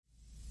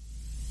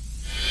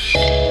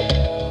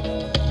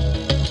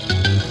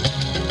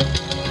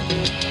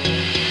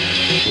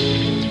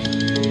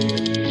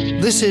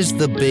This is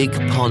The Big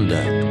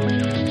Ponder.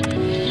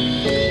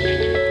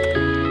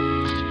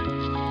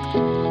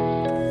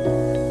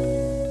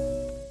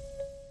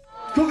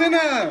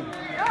 Choriner!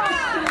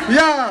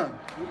 Ja!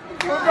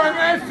 Und beim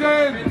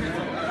Essen!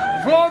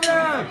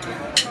 Vorwärts!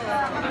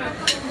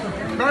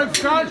 Beim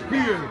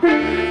Schauspiel!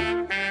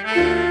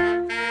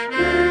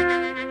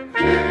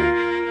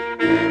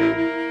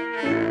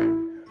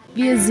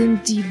 Wir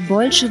sind die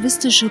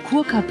bolschewistische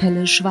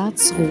Kurkapelle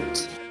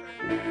Schwarz-Rot.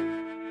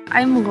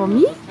 I'm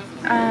Romy.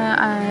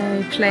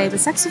 I play the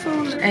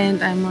saxophone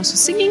and I'm also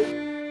singing.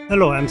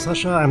 Hello, I'm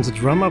Sasha, I'm the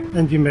drummer,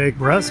 and we make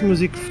brass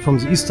music from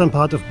the eastern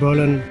part of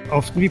Berlin.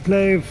 Often we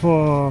play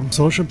for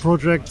social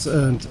projects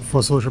and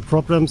for social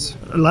problems,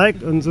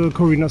 like in the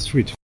Choriner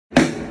Street.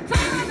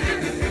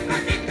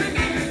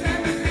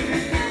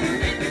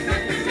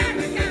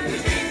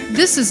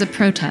 This is a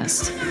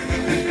protest.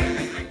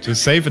 To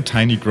save a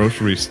tiny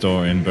grocery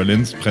store in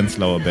Berlin's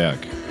Prenzlauer Berg.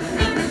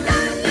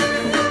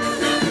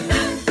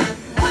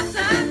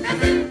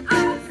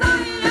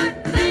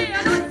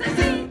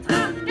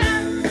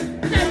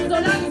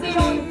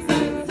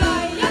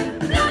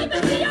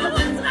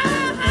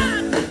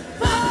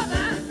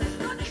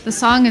 The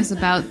song is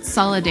about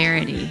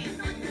solidarity.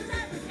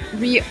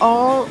 We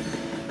all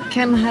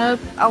can help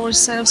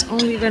ourselves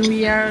only when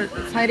we are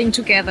fighting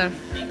together.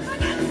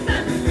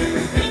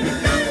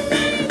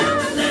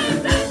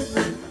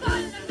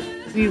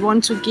 We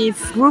want to give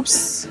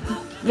groups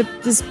with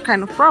this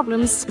kind of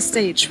problems a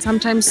stage.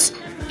 Sometimes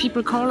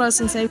people call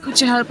us and say,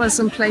 could you help us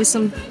and play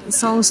some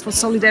songs for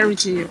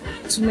solidarity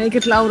to make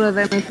it louder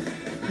than it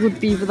would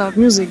be without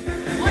music.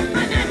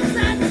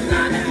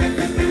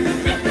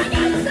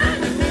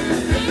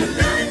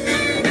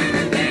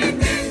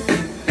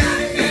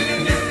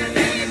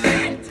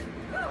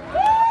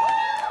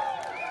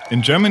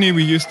 In Germany,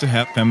 we used to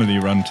have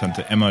family-run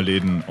Tante Emma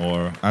Läden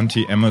or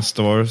Auntie Emma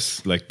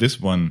stores like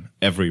this one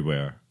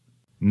everywhere.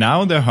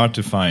 Now they're hard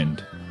to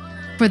find.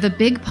 For The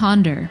Big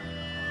Ponder,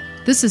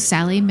 this is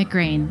Sally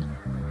McGrane.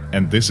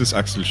 And this is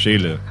Axel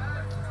Scheele.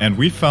 And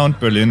we found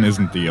Berlin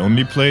isn't the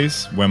only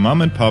place where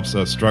mom and pops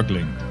are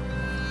struggling.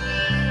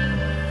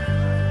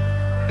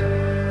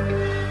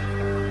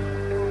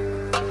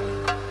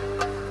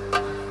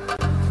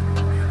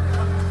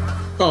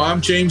 Oh,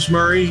 I'm James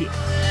Murray.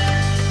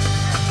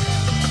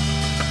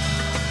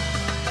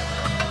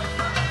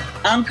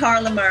 I'm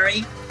Carla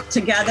Murray.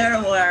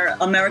 Together, we're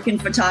American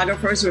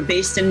photographers. We're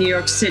based in New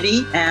York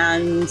City,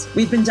 and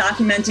we've been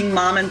documenting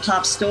mom and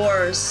pop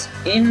stores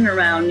in and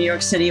around New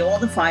York City, all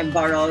the 5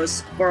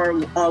 boroughs, for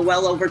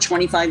well over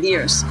 25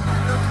 years.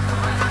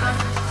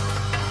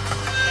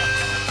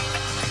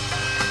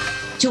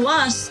 To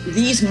us,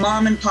 these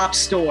mom and pop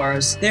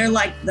stores, they're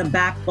like the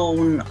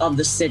backbone of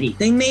the city.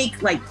 They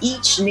make like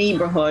each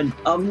neighborhood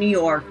of New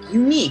York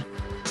unique.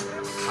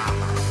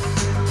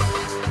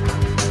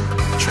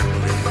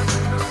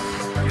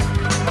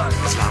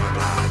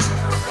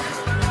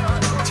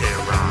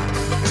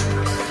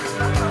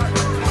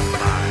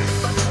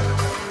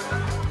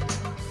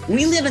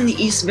 We live in the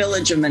East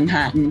Village of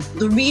Manhattan.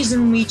 The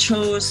reason we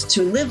chose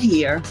to live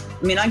here,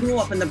 I grew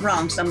up in the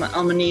Bronx, I'm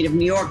a native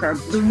New Yorker.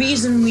 The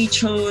reason we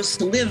chose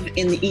to live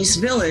in the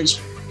East Village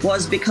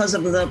was because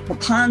of the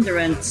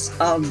preponderance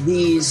of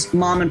these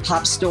mom and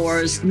pop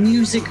stores,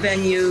 music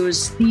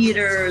venues,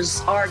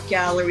 theaters, art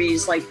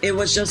galleries. Like, it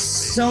was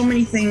just so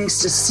many things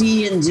to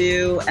see and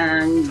do,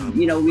 and,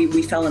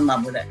 we fell in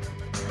love with it.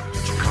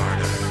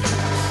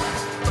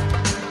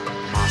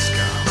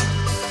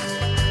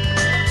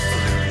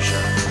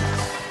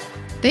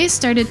 They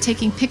started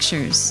taking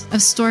pictures of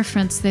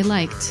storefronts they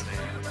liked.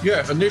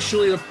 Yeah,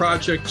 initially the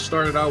project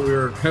started out, we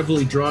were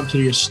heavily drawn to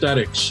the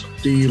aesthetics,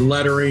 the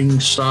lettering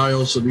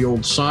styles of the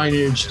old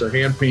signage, the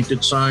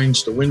hand-painted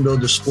signs, the window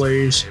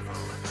displays.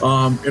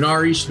 And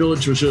our East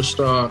Village was just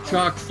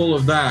chock full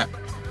of that.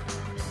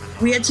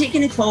 We had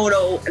taken a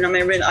photo, and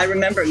I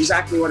remember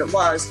exactly what it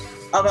was,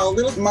 of a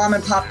little mom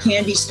and pop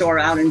candy store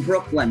out in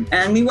Brooklyn.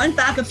 And we went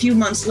back a few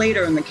months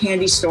later and the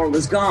candy store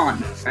was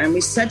gone. And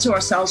we said to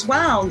ourselves,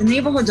 wow, the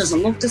neighborhood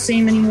doesn't look the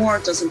same anymore.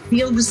 It doesn't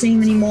feel the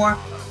same anymore.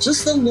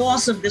 Just the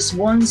loss of this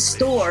one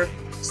store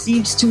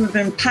seems to have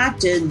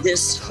impacted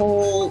this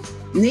whole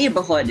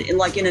neighborhood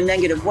in a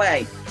negative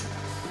way.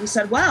 We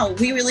said, wow,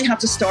 we really have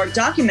to start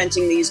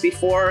documenting these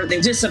before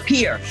they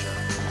disappear.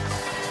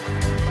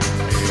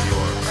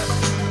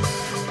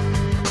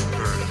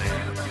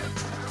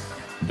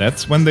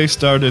 That's when they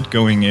started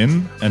going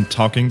in and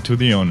talking to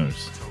the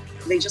owners.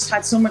 They just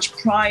had so much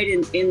pride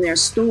in their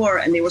store,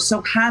 and they were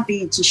so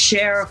happy to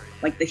share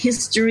the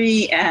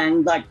history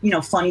and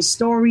funny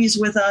stories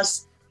with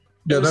us.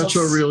 Yeah, that's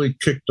what really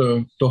kicked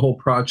the whole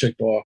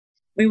project off.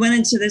 We went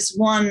into this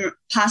one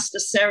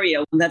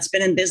pasticceria that's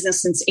been in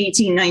business since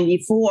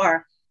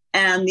 1894.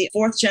 And the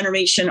 4th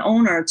generation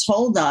owner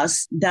told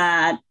us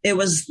that it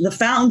was the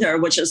founder,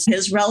 which is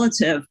his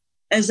relative,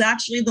 is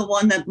actually the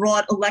one that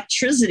brought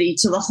electricity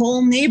to the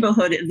whole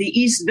neighborhood of the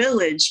East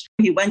Village.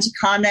 He went to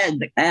Con Ed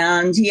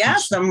and he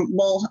asked them,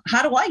 well,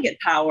 how do I get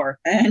power?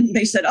 And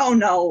they said, oh,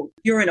 no,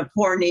 you're in a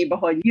poor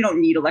neighborhood. You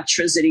don't need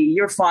electricity.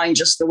 You're fine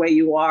just the way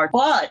you are.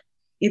 But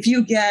if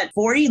you get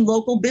 40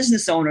 local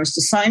business owners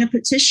to sign a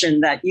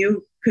petition that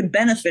you could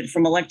benefit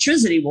from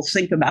electricity, we'll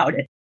think about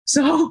it.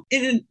 So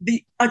in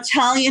the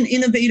Italian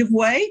innovative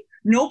way,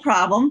 no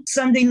problem.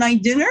 Sunday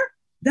night dinner.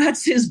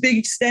 That's his big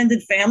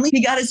extended family.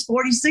 He got his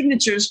 40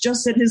 signatures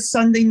just at his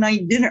Sunday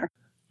night dinner.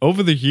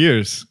 Over the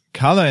years,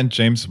 Carla and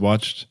James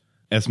watched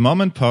as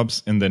mom and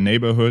pops in their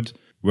neighborhood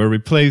were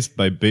replaced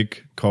by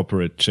big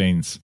corporate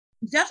chains.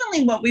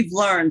 Definitely what we've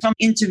learned from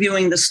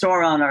interviewing the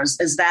store owners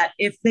is that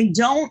if they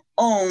don't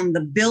own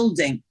the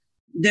building,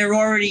 they're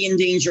already in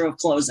danger of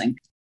closing.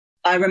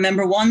 I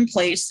remember one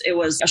place, it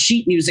was a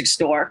sheet music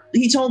store.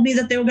 He told me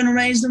that they were going to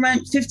raise the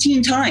rent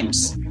 15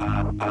 times.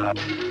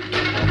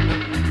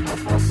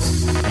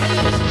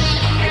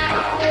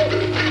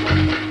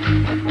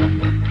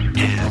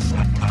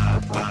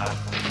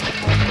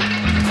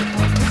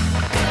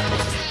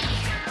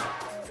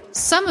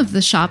 Some of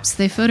the shops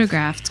they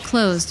photographed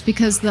closed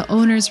because the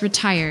owners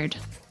retired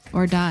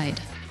or died.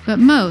 But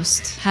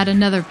most had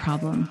another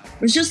problem.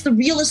 It was just the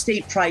real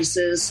estate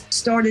prices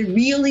started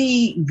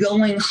really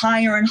going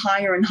higher and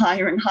higher and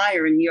higher and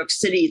higher in New York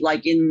City,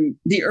 like in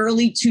the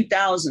early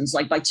 2000s.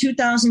 Like by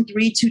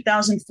 2003,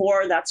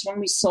 2004, that's when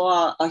we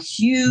saw a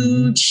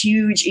huge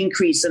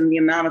increase in the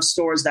amount of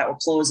stores that were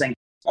closing.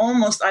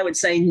 Almost, I would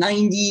say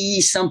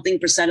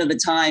 90-something% of the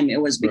time,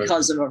 it was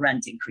because of a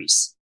rent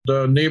increase.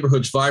 The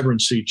neighborhood's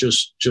vibrancy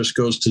just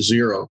goes to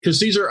zero because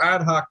these are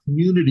ad hoc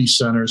community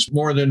centers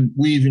more than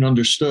we even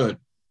understood.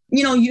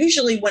 You know,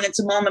 usually when it's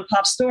a mom and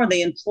pop store,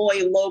 they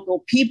employ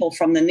local people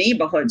from the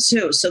neighborhood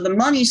too. So the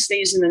money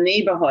stays in the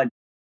neighborhood.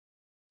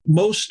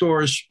 Most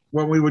stores,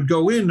 when we would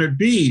go in, there'd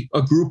be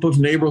a group of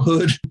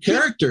neighborhood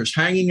characters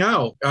hanging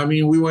out. I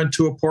mean, we went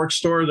to a pork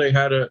store. They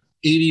had a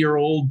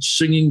 80-year-old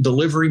singing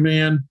delivery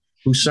man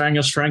who sang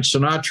us Frank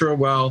Sinatra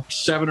while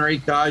 7 or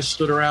 8 guys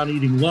stood around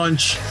eating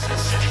lunch.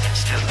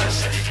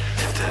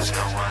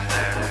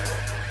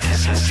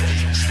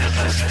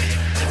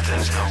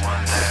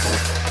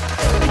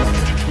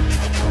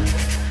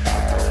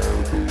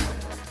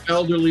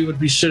 Elderly would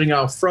be sitting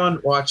out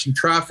front watching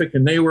traffic,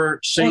 and they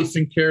were safe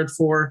and cared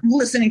for.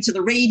 Listening to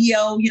the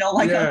radio, you know,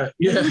 like a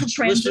little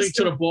transistor. Listening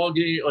to the ball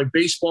game, like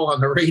baseball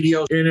on the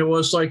radio. And it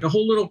was like a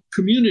whole little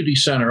community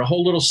center, a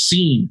whole little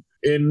scene.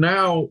 And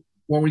now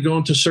when we go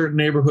into certain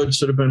neighborhoods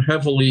that have been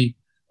heavily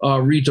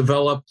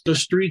redeveloped, the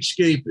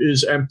streetscape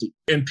is empty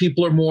and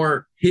people are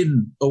more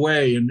hidden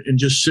away and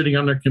just sitting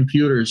on their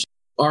computers.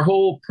 Our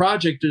whole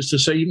project is to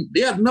say,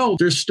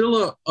 there's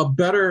still a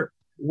better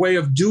way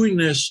of doing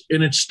this,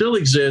 and it still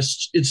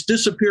exists. It's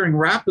disappearing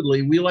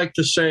rapidly. We like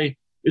to say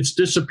it's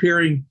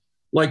disappearing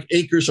like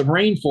acres of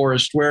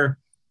rainforest where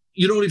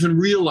you don't even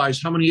realize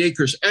how many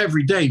acres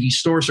every day these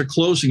stores are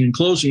closing and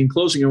closing and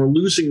closing, and we're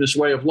losing this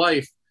way of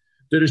life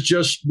that is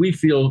just, we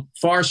feel,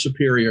 far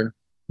superior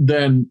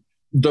than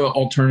the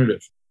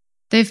alternative.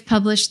 They've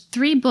published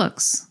 3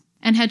 books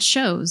and had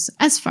shows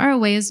as far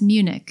away as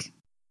Munich.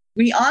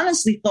 We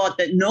honestly thought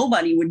that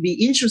nobody would be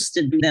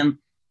interested in them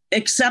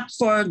except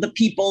for the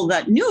people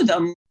that knew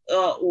them.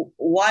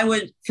 Why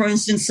would, for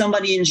instance,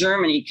 somebody in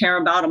Germany care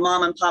about a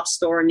mom and pop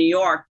store in New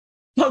York?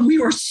 But we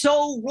were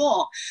so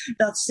wrong.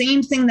 That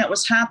same thing that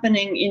was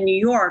happening in New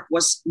York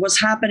was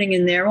happening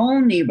in their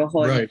own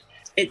neighborhood. Right.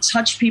 It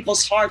touched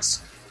people's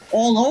hearts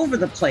all over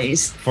the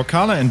place. For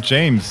Carla and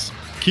James,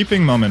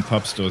 keeping mom and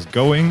pop stores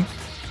going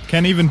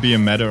can even be a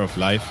matter of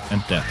life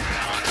and death.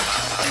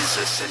 It's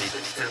a city,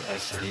 still a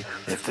city,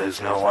 if there's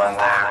no one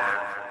there.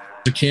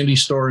 The candy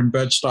store in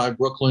Bed-Stuy,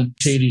 Brooklyn,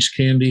 Katie's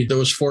Candy, that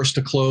was forced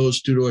to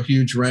close due to a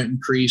huge rent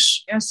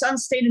increase. Our son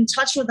stayed in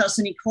touch with us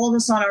and he called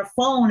us on our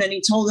phone and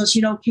he told us,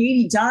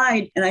 Katie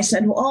died. And I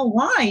said, oh,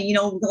 why?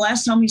 The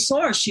last time we saw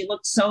her, she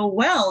looked so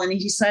well. And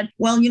he said,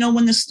 well,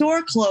 when the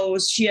store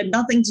closed, she had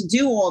nothing to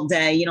do all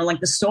day. Like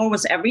the store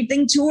was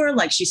everything to her.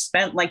 Like she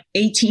spent like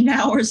 18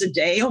 hours a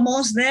day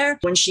almost there.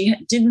 When she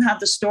didn't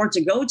have the store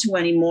to go to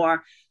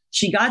anymore,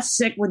 she got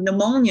sick with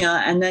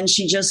pneumonia and then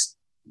she just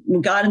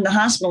got in the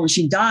hospital and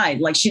she died.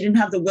 Like she didn't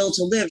have the will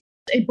to live.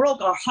 It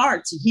broke our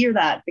heart to hear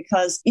that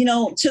because,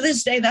 to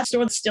this day, that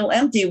store is still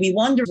empty. We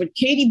wonder, would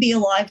Katie be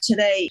alive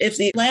today if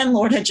the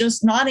landlord had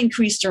just not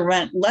increased her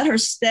rent, let her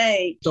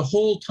stay? The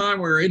whole time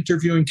we were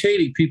interviewing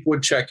Katie, people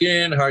would check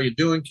in. How are you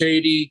doing,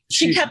 Katie?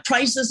 She kept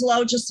prices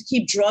low just to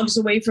keep drugs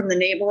away from the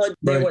neighborhood.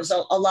 Right. There was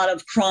a lot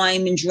of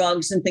crime and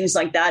drugs and things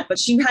like that. But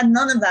she had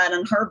none of that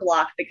on her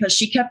block because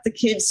she kept the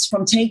kids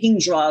from taking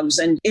drugs.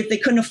 And if they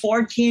couldn't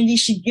afford candy,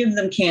 she'd give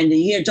them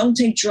candy. Here, don't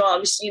take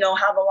drugs,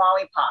 have a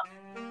lollipop.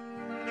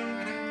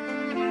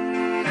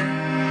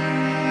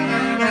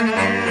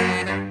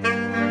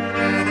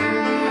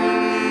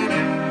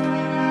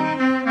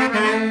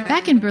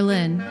 Back in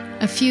Berlin,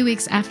 a few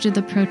weeks after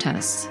the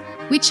protests,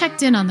 we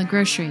checked in on the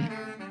grocery.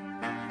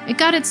 It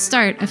got its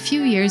start a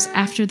few years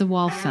after the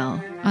wall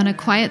fell on a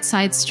quiet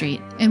side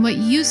street in what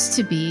used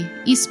to be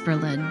East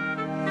Berlin.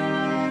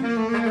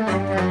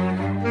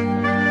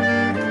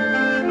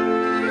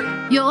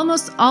 You'll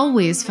almost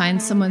always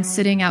find someone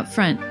sitting out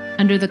front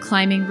under the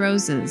climbing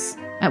roses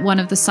at one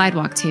of the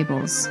sidewalk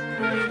tables.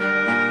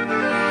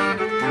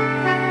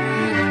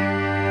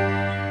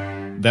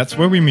 That's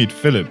where we meet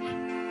Philip.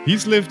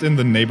 He's lived in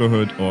the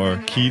neighborhood, or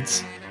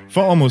Kiez,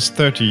 for almost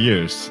 30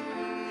 years,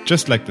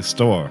 just like the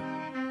store.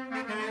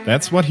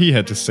 That's what he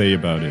had to say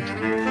about it.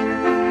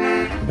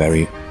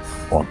 Very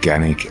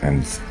organic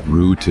and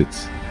rooted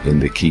in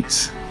the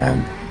Kiez,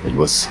 and it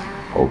was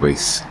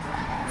always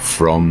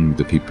from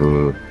the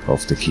people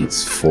of the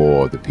Kiez,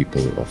 for the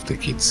people of the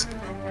Kiez.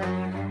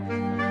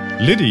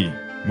 Liddy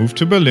moved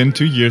to Berlin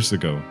 2 years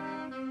ago.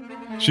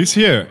 She's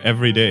here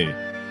every day.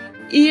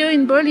 Here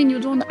in Berlin, you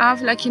don't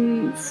have, like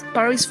in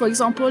Paris, for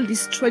example,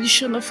 this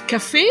tradition of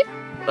café,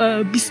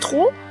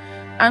 bistro.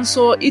 And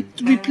so it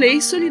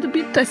replaced a little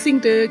bit, I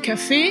think, the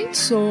cafe.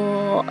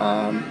 So,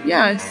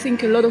 I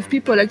think a lot of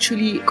people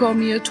actually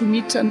come here to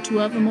meet and to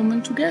have a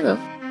moment together.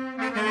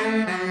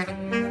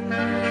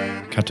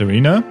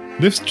 Katharina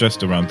lives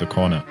just around the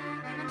corner.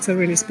 It's a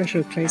really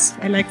special place.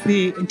 I like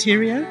the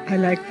interior. I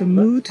like the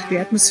mood, the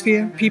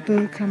atmosphere.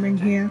 People coming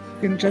here.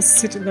 You can just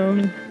sit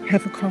alone,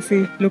 have a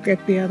coffee, look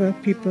at the other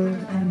people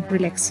and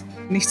relax.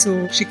 Nicht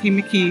so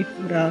schickimicki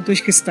oder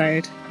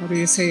durchgestylt. How do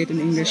you say it in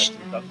English?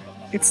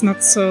 It's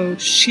not so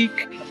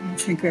chic. I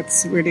think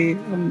that's really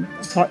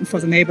important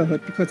for the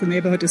neighborhood because the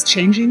neighborhood is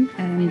changing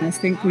and I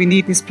think we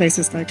need these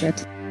places like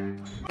that.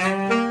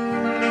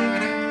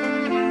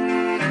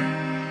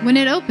 When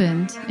it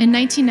opened in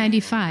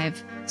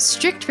 1995,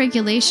 strict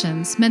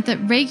regulations meant that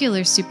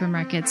regular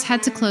supermarkets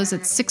had to close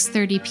at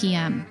 6:30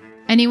 p.m.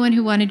 Anyone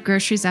who wanted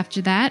groceries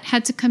after that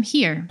had to come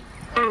here,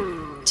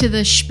 to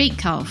the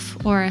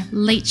Spätkauf, or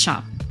late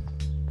shop.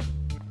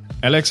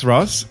 Alex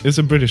Ross is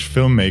a British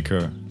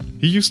filmmaker.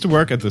 He used to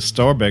work at the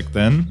store back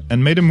then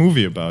and made a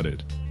movie about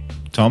it,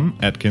 Tom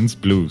Atkins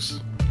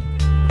Blues.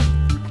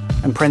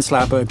 And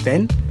Prenzlauer Berg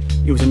then,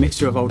 it was a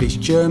mixture of old East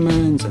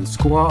Germans and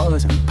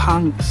squatters and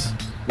punks,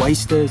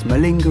 wasters,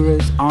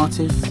 malingerers,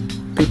 artists,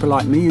 people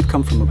like me who'd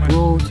come from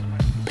abroad,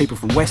 people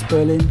from West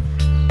Berlin.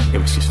 It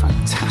was just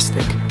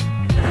fantastic.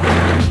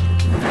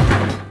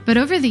 But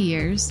over the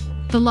years,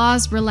 the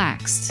laws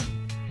relaxed.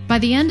 By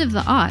the end of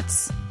the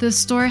aughts, the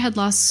store had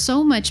lost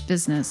so much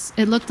business,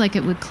 it looked like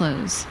it would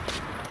close.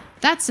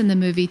 That's in the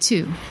movie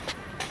too.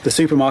 The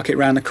supermarket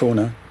round the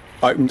corner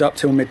opened up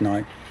till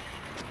midnight.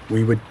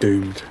 We were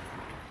doomed.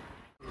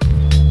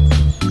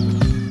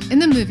 In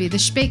the movie, the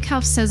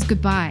Spätkauf says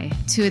goodbye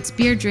to its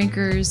beer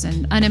drinkers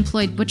and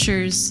unemployed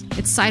butchers,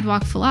 its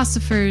sidewalk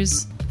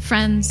philosophers,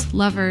 friends,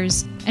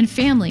 lovers, and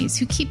families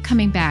who keep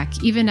coming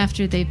back even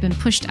after they've been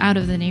pushed out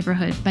of the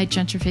neighborhood by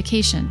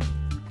gentrification.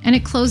 And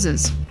it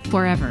closes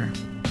forever.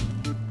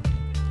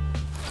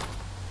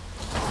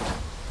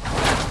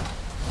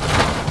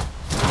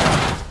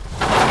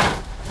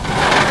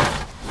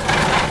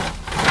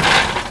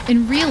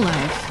 In real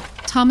life,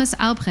 Thomas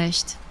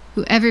Albrecht,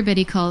 who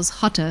everybody calls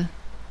Hotte,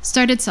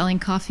 started selling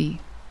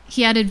coffee.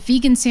 He added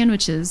vegan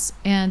sandwiches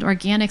and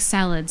organic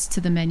salads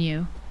to the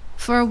menu.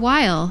 For a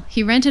while,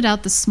 he rented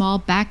out the small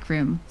back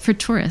room for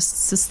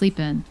tourists to sleep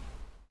in.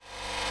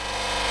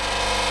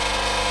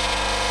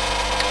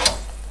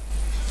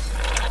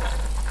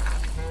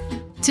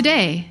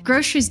 Today,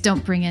 groceries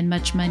don't bring in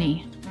much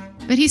money,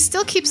 but he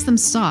still keeps them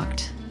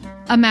stocked.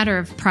 A matter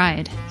of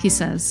pride, he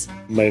says.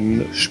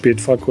 Mein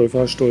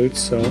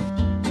Spätverkäuferstolz, ja.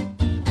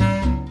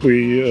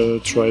 We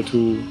try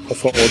to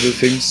offer all the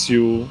things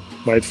you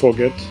might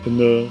forget in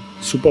the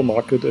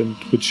supermarket and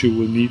which you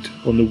will need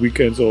on the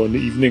weekends or in the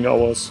evening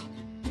hours.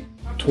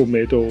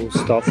 Tomato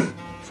stuff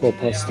for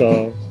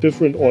pasta,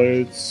 different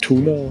oils,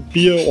 tuna,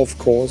 beer of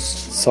course,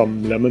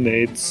 some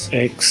lemonades,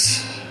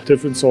 eggs,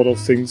 different sort of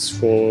things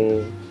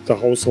for the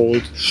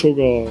household,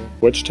 sugar,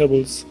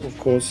 vegetables of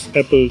course,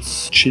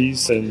 apples,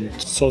 cheese and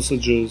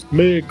sausages,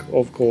 milk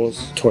of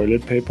course,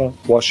 toilet paper,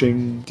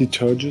 washing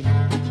detergent.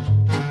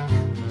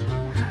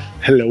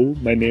 Hello,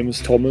 my name is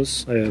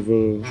Thomas. I have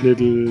a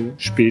little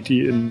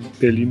Späti in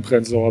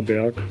Berlin-Prenzlauer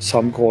Berg.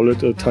 Some call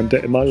it a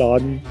Tante Emma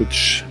Laden,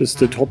 which is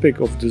the topic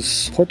of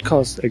this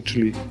podcast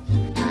actually.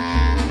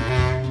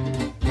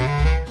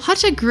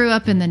 Hotte grew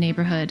up in the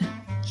neighborhood.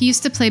 He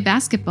used to play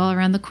basketball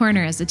around the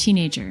corner as a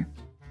teenager.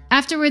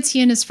 Afterwards,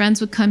 he and his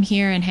friends would come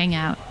here and hang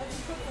out.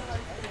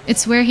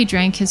 It's where he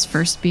drank his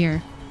first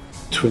beer.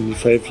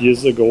 25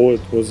 years ago,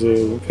 it was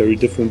a very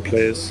different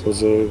place. It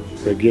was a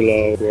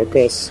regular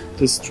workers'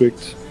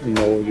 district. And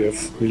now you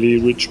have really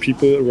rich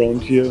people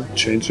around here.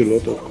 Changed a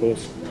lot, of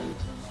course.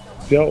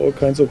 Yeah, all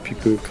kinds of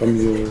people come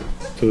here.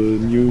 The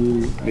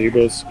new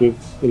neighbors with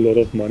a lot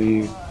of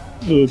money.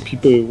 The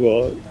people who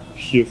are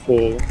here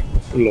for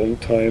a long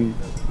time.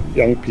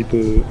 Young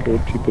people,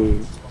 old people.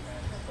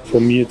 For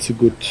me, it's a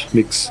good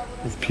mix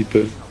of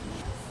people.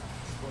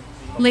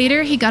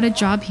 Later, he got a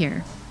job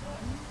here.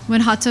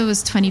 When Hotte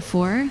was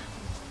 24,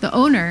 the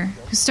owner,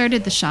 who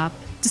started the shop,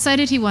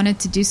 decided he wanted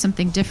to do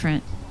something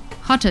different.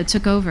 Hotte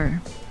took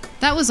over.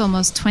 That was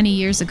almost 20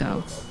 years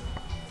ago.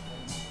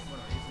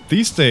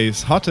 These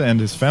days, Hotte and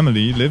his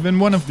family live in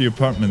one of the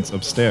apartments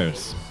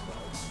upstairs.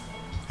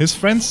 His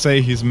friends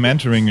say he's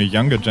mentoring a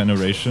younger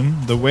generation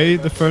the way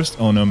the first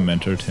owner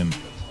mentored him.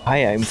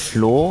 Hi, I'm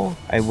Flo.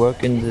 I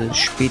work in the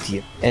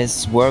Späti.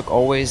 As work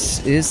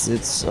always is,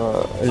 it's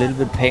a little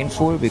bit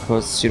painful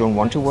because you don't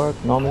want to work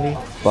normally.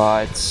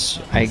 But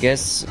I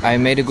guess I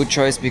made a good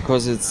choice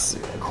because it's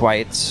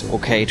quite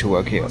okay to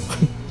work here.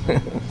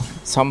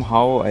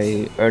 Somehow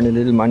I earn a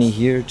little money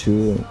here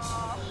to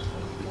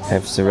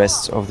have the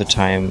rest of the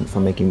time for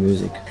making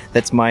music.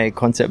 That's my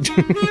concept.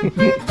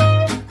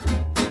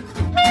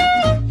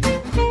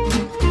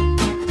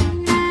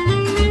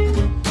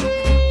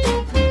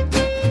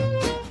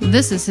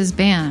 This is his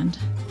band,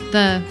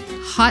 the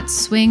Hot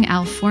Swing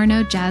Al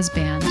Forno Jazz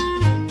Band.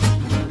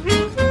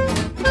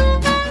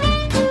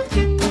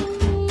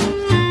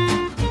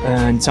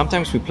 And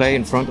sometimes we play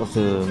in front of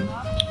the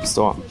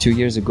store. 2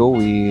 years ago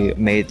we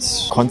made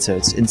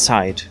concerts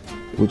inside,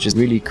 which is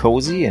really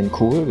cozy and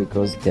cool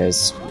because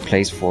there's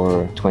place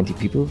for 20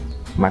 people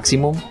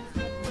maximum.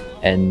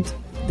 And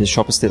the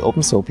shop is still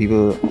open, so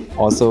people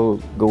also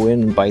go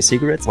in and buy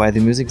cigarettes while the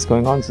music is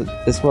going on. So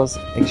this was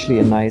actually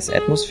a nice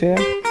atmosphere.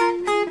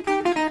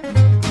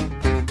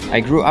 I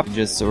grew up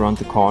just around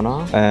the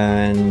corner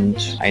and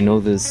I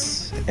know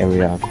this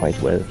area quite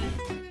well.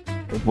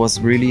 It was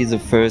really the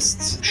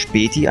first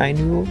Späti I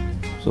knew.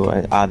 So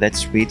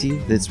that's Späti.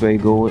 That's where you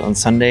go on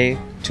Sunday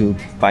to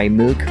buy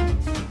milk.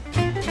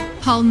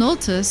 Paul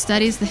Nolte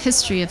studies the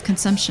history of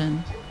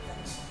consumption.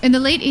 In the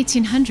late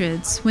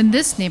 1800s, when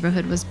this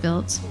neighborhood was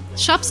built,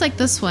 shops like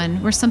this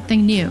one were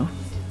something new.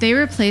 They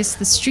replaced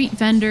the street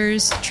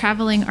vendors,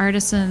 traveling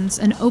artisans,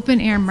 and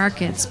open-air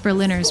markets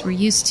Berliners were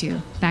used to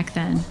back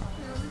then.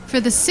 For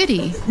the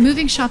city,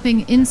 moving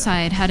shopping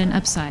inside had an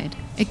upside.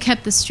 It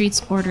kept the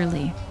streets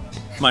orderly.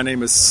 My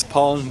name is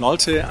Paul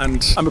Nolte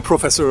and I'm a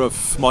professor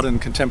of modern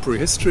contemporary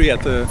history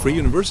at the Free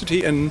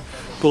University in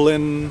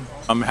Berlin.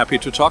 I'm happy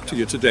to talk to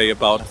you today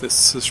about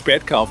this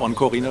Spätkauf on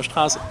Choriner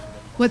Straße.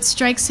 What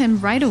strikes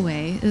him right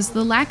away is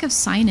the lack of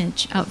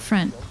signage out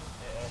front.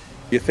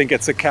 You think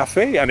it's a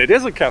cafe, and it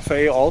is a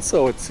cafe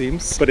also, it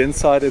seems. But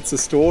inside it's a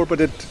store,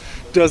 but it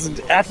doesn't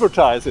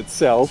advertise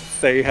itself.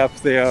 They have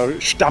their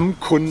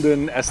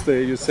Stammkunden, as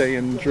you say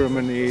in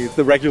Germany,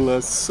 the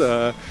regulars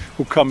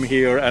who come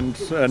here and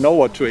know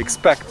what to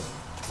expect.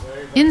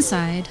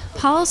 Inside,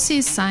 Paul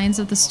sees signs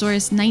of the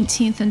store's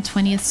 19th and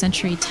 20th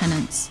century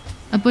tenants.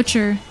 A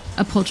butcher,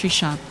 a poultry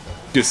shop.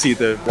 You see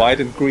the white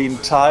and green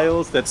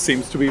tiles, that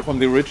seems to be from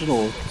the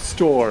original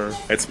store.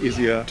 It's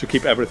easier to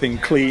keep everything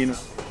clean.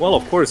 Well,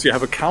 of course, you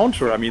have a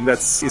counter. I mean,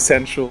 that's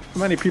essential.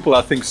 Many people,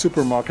 I think,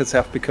 supermarkets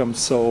have become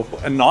so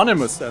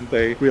anonymous and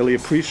they really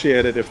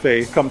appreciate it if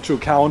they come to a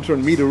counter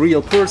and meet a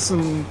real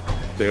person.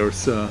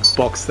 There's a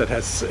box that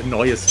has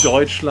Neues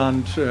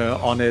Deutschland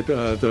on it,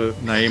 the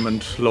name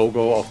and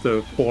logo of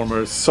the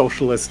former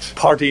Socialist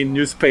Party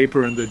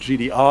newspaper in the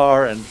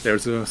GDR. And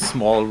there's a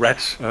small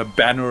red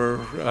banner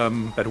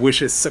that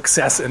wishes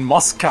success in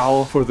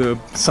Moscow for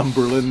some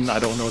Berlin,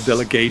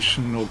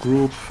 delegation or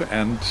group.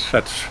 And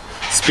that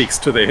speaks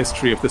to the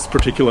history of this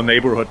particular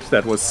neighborhood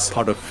that was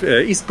part of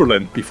East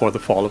Berlin before the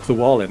fall of the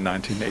wall in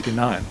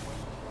 1989.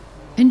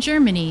 In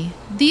Germany,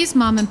 these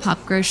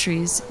mom-and-pop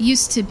groceries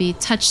used to be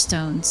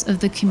touchstones of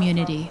the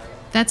community.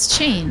 That's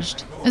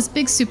changed as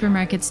big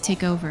supermarkets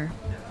take over.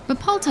 But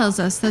Paul tells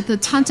us that the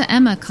Tante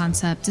Emma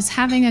concept is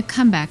having a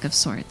comeback of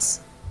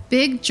sorts.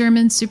 Big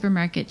German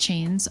supermarket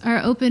chains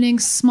are opening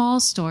small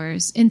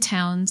stores in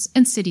towns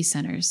and city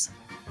centers.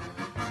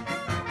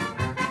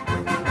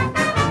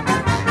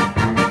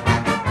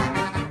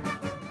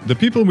 The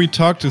people we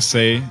talk to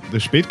say the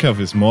Spätkauf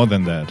is more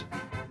than that.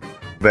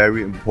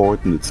 Very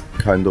important. It's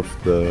kind of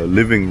the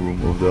living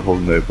room of the whole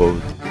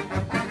neighborhood.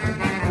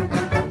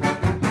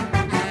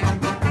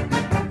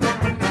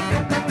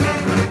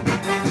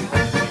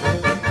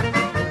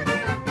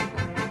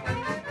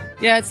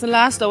 Yeah, it's the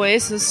last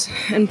oasis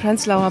in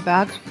Prenzlauer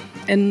Berg,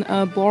 in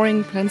a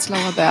boring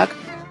Prenzlauer Berg.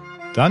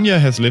 Danja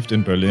has lived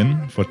in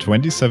Berlin for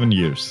 27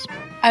 years.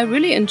 I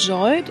really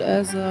enjoyed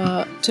as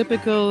a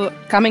typical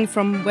coming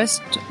from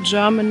West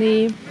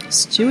Germany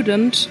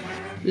student,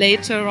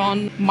 later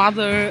on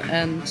mother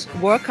and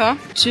worker,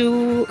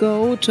 to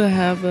go to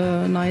have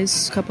a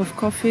nice cup of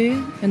coffee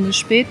in the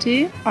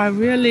Späti. I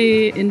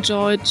really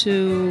enjoyed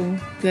to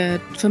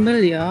get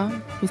familiar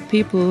with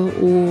people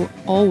who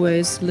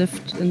always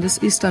lived in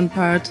this eastern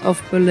part of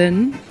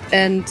Berlin,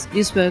 and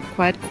these were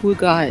quite cool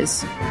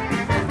guys.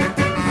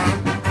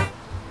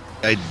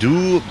 I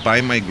do buy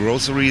my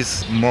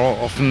groceries more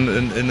often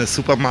in a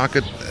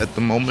supermarket at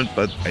the moment,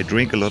 but I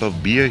drink a lot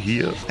of beer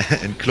here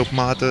in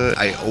Clubmate.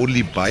 I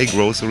only buy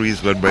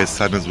groceries when my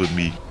son is with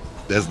me.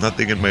 There's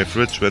nothing in my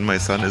fridge when my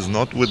son is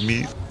not with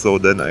me, so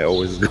then I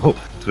always go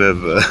to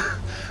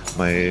have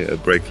my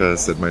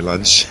breakfast and my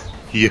lunch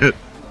here.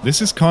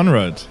 This is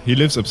Konrad. He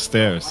lives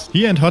upstairs.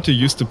 He and Hotte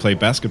used to play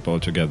basketball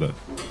together.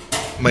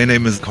 My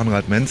name is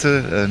Konrad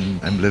Menzel and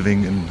I'm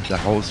living in the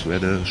house where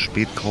the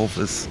Spätkauf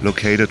is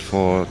located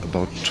for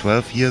about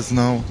 12 years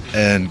now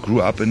and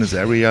grew up in this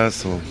area,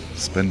 so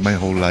spent my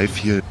whole life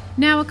here.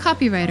 Now a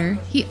copywriter,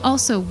 he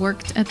also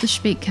worked at the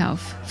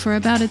Spätkauf for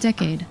about a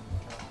decade.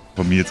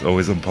 For me, it's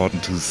always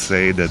important to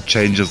say that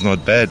change is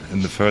not bad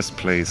in the first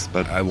place,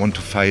 but I want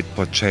to fight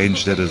for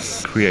change that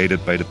is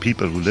created by the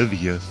people who live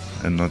here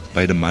and not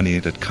by the money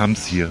that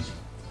comes here.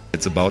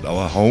 It's about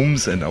our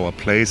homes and our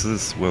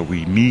places where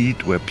we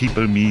meet, where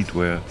people meet,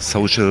 where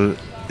social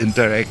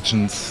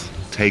interactions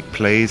take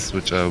place,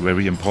 which are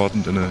very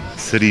important in a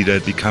city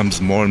that becomes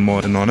more and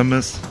more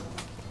anonymous.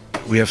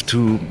 We have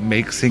to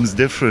make things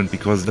different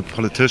because the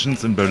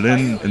politicians in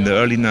Berlin in the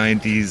early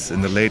 90s,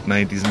 in the late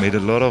 90s made a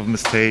lot of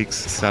mistakes,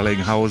 selling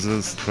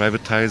houses,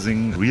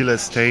 privatizing real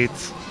estate.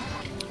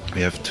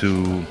 We have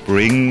to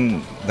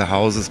bring the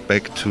houses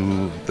back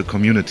to the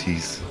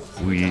communities.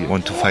 We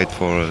want to fight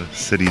for a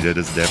city that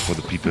is there for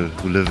the people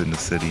who live in the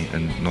city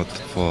and not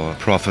for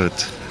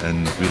profit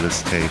and real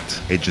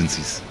estate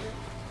agencies.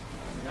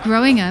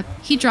 Growing up,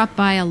 he dropped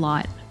by a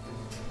lot.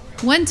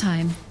 One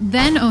time,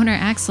 then owner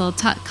Axel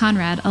taught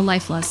Conrad a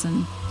life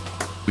lesson.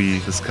 We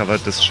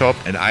discovered this shop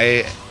and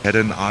I had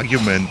an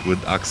argument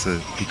with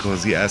Axel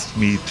because he asked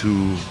me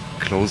to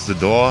close the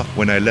door.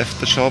 When I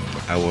left the shop,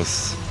 I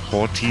was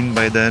 14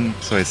 by then,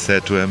 so I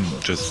said to him,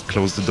 just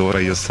close the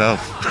door yourself.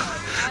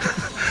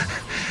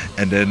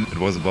 And then it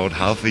was about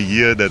half a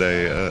year that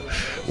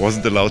I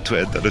wasn't allowed to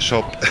enter the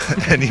shop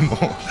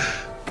anymore.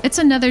 It's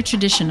another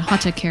tradition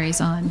Hotte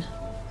carries on.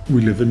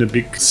 We live in a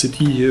big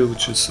city here,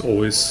 which is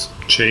always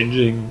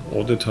changing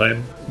all the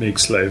time.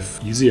 Makes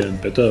life easier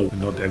and better.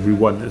 Not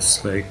everyone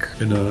is like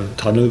in a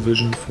tunnel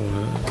vision for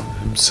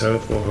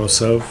himself or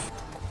herself.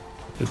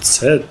 It's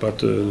sad,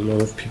 but a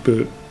lot of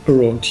people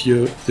around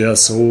here, they are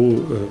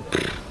so,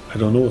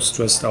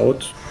 stressed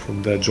out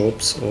from their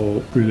jobs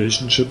or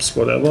relationships,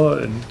 whatever.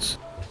 And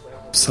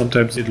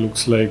sometimes it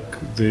looks like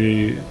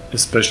they,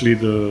 especially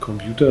the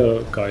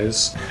computer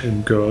guys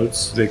and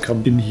girls, they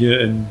come in here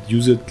and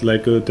use it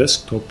like a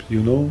desktop,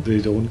 you know? They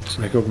don't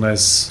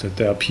recognize that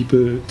there are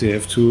people they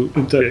have to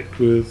interact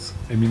with.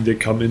 I mean, they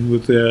come in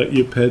with their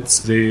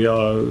earpads, they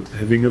are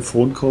having a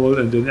phone call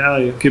and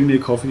then, give me a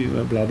coffee,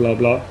 blah, blah,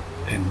 blah.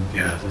 And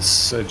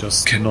this I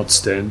just cannot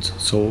stand.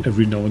 So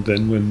every now and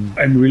then when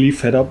I'm really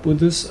fed up with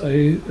this,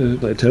 I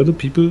tell the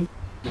people.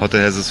 Hotte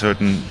has a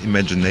certain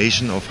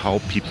imagination of how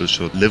people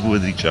should live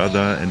with each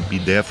other and be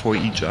there for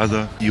each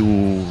other. You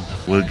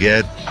will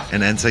get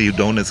an answer you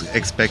don't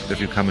expect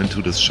if you come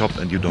into this shop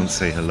and you don't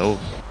say hello.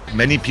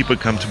 Many people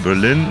come to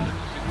Berlin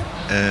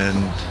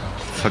and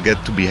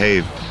forget to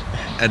behave.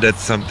 And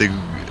that's something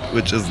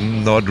which is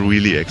not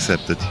really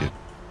accepted here.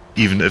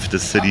 Even if the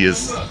city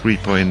is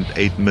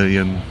 3.8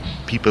 million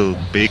people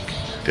big,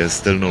 there's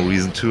still no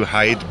reason to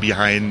hide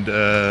behind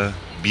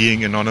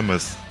being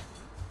anonymous.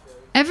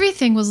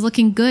 Everything was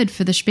looking good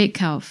for the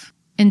Spätkauf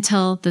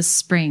until this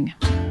spring.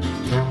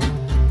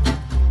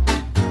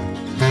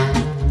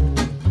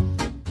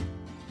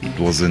 It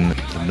was in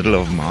the middle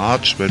of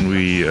March when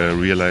we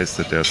realized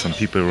that there are some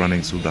people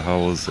running through the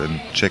house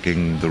and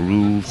checking the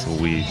roof. So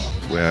we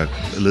were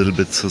a little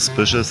bit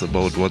suspicious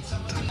about what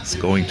is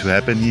going to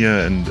happen here.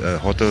 And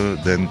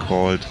Hotte then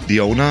called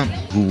the owner,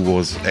 who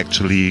was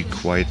actually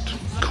quite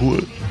cool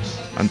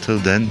until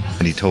then.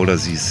 And he told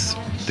us he's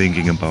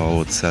thinking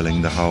about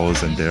selling the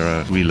house and there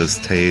are real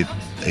estate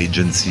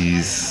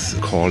agencies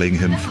calling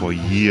him for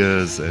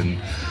years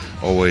and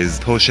always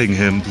pushing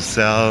him to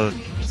sell.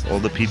 All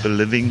the people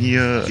living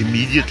here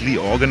immediately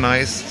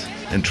organized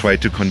and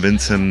tried to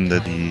convince him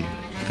that he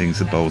thinks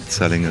about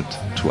selling it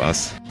to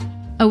us.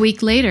 A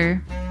week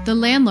later, the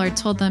landlord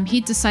told them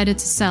he'd decided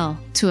to sell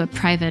to a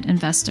private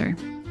investor.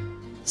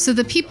 So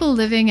the people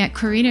living at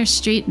Choriner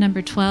Street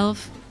number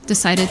 12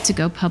 decided to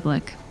go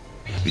public.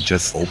 We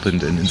just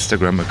opened an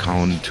Instagram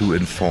account to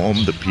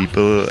inform the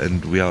people,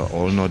 and we are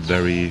all not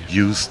very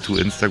used to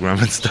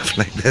Instagram and stuff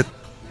like that.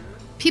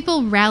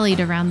 People rallied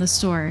around the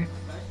store.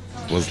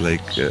 It was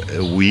like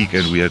a week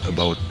and we had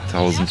about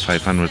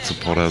 1,500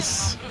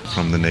 supporters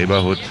from the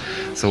neighborhood.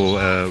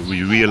 So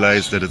we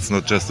realized that it's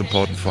not just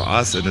important for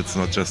us and it's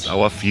not just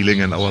our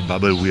feeling and our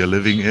bubble we are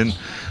living in,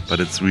 but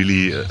it's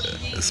really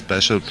a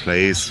special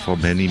place for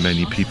many,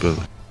 many people.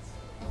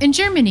 In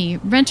Germany,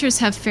 renters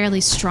have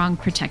fairly strong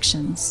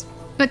protections,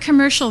 but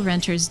commercial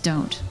renters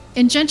don't.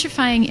 In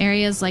gentrifying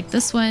areas like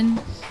this one,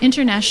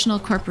 international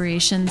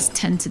corporations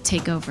tend to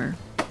take over.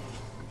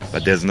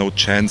 But there's no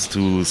chance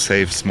to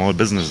save small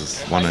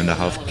businesses.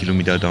 1.5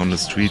 kilometers down the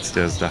streets,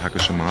 there's the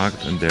Hackische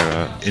Markt, and there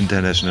are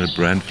international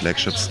brand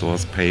flagship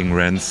stores paying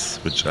rents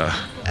which are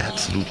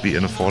absolutely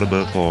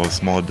unaffordable for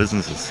small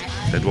businesses.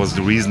 That was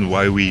the reason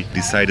why we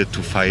decided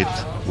to fight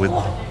with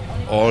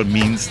all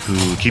means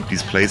to keep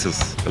these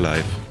places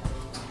alive.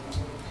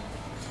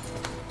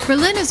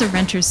 Berlin is a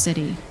renter's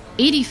city.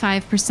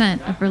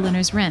 85% of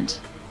Berliners rent.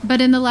 But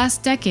in the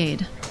last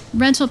decade,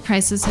 rental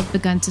prices have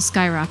begun to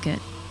skyrocket.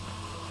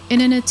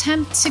 In an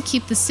attempt to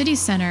keep the city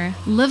center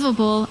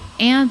livable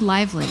and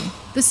lively,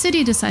 the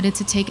city decided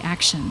to take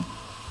action.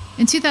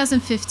 In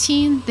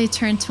 2015, they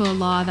turned to a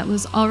law that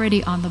was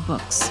already on the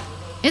books.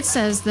 It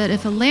says that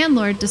if a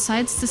landlord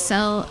decides to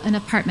sell an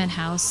apartment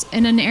house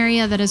in an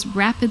area that is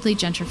rapidly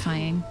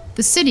gentrifying,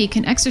 the city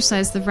can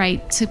exercise the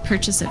right to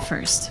purchase it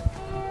first.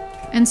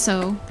 And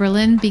so,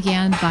 Berlin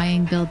began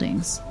buying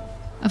buildings.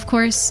 Of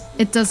course,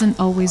 it doesn't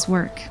always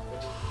work.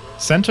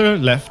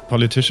 Center-left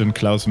politician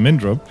Klaus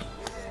Mindrup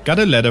got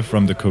a letter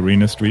from the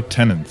Choriner Street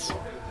tenants.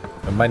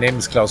 My name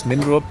is Klaus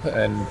Mindrup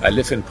and I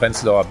live in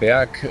Prenzlauer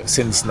Berg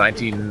since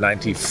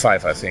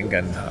 1995, I think,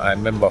 and I'm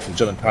a member of the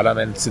German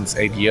parliament since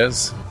 8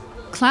 years.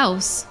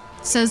 Klaus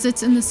says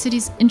it's in the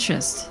city's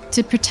interest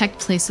to protect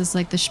places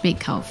like the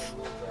Spätkauf.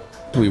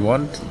 We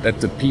want that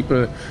the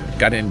people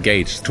get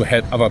engaged to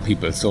help other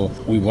people, so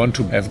we want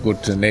to have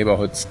good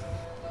neighborhoods.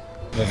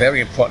 The very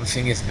important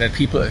thing is that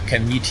people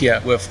can meet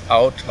here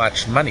without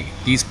much money.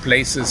 These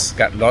places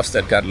got lost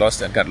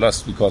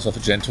because of the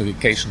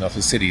gentrification of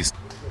the cities.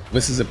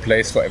 This is a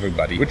place for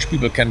everybody. Rich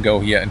people can go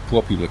here and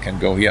poor people can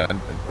go here.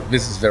 And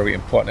this is very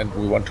important.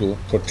 We want to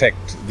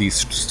protect these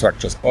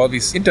structures. All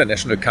these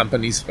international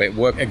companies, they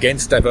work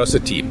against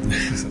diversity.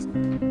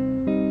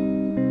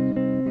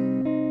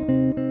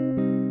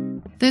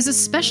 There's a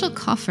special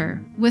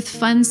coffer with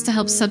funds to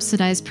help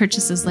subsidize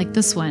purchases like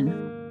this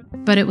one,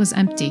 but it was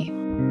empty.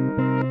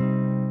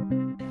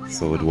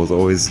 So it was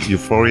always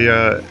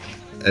euphoria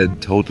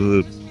and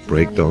total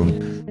breakdown.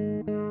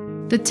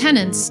 The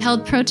tenants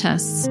held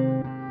protests.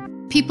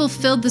 People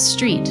filled the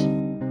street.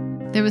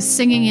 There was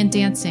singing and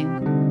dancing.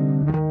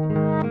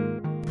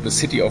 The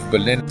city of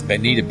Berlin, they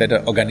need a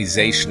better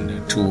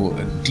organization to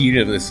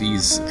deal with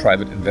these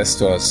private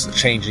investors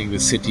changing the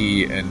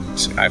city, and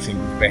I think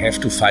they have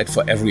to fight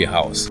for every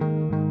house.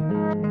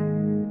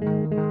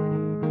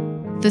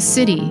 The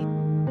city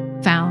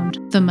found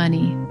the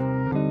money.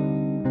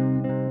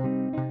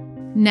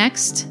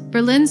 Next,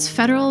 Berlin's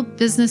Federal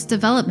Business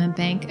Development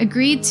Bank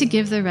agreed to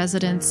give the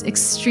residents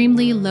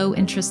extremely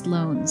low-interest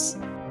loans.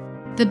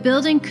 The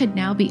building could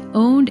now be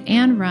owned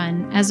and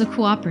run as a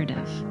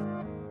cooperative.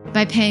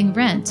 By paying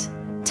rent,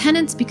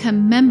 tenants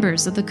become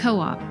members of the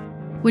co-op,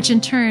 which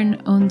in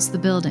turn owns the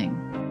building.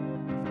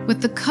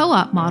 With the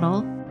co-op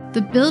model,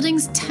 the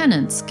building's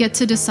tenants get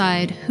to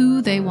decide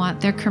who they want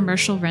their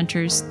commercial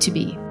renters to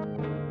be.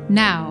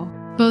 Now,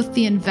 both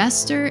the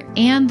investor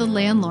and the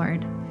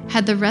landlord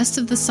had the rest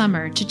of the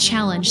summer to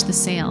challenge the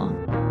sale.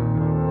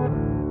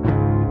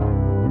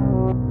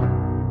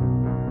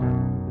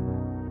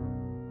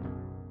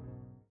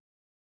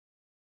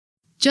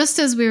 Just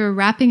as we were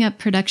wrapping up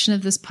production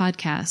of this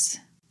podcast,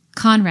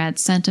 Conrad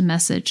sent a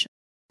message.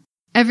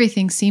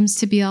 Everything seems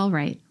to be all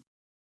right.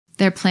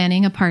 They're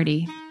planning a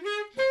party.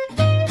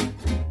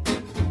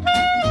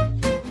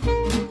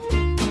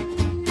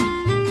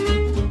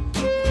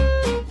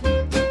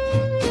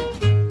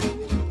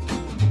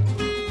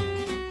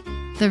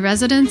 The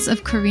residents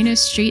of Choriner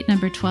Street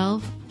number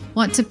 12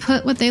 want to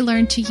put what they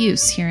learned to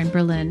use here in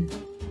Berlin.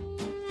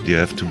 You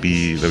have to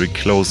be very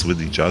close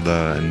with each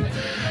other and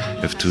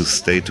have to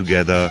stay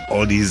together.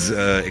 All these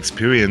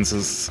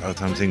experiences are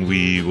something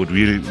we would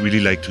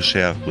really like to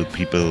share with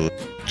people.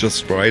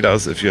 Just write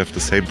us if you have the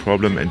same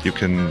problem, and you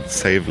can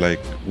save like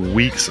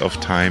weeks of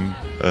time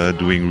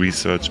doing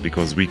research,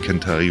 because we can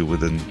tell you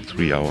within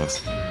 3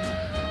 hours.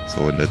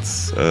 So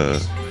that's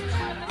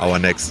our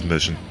next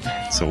mission.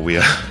 So we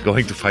are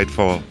going to fight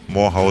for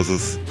more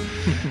houses,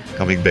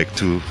 coming back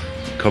to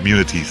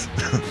communities.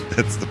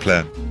 That's the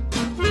plan.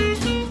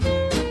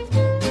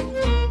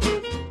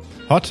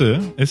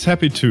 Hotte is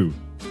happy too.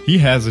 He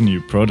has a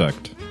new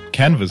product,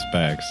 canvas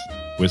bags,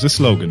 with a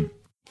slogan.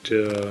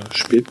 Der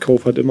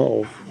Spätkauf hat immer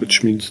auf,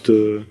 which means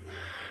the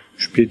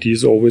Späti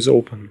is always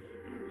open.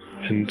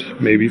 And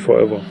maybe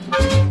forever.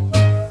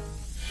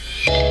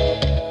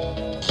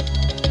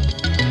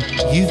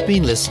 You've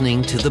been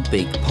listening to The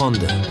Big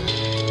Ponder.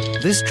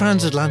 This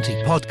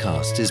transatlantic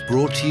podcast is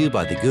brought to you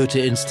by the Goethe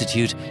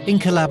Institute in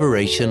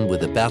collaboration with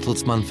the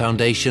Bertelsmann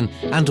Foundation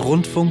and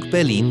Rundfunk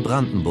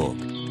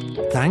Berlin-Brandenburg.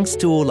 Thanks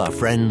to all our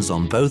friends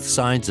on both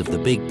sides of the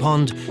Big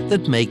Pond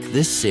that make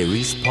this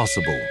series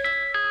possible.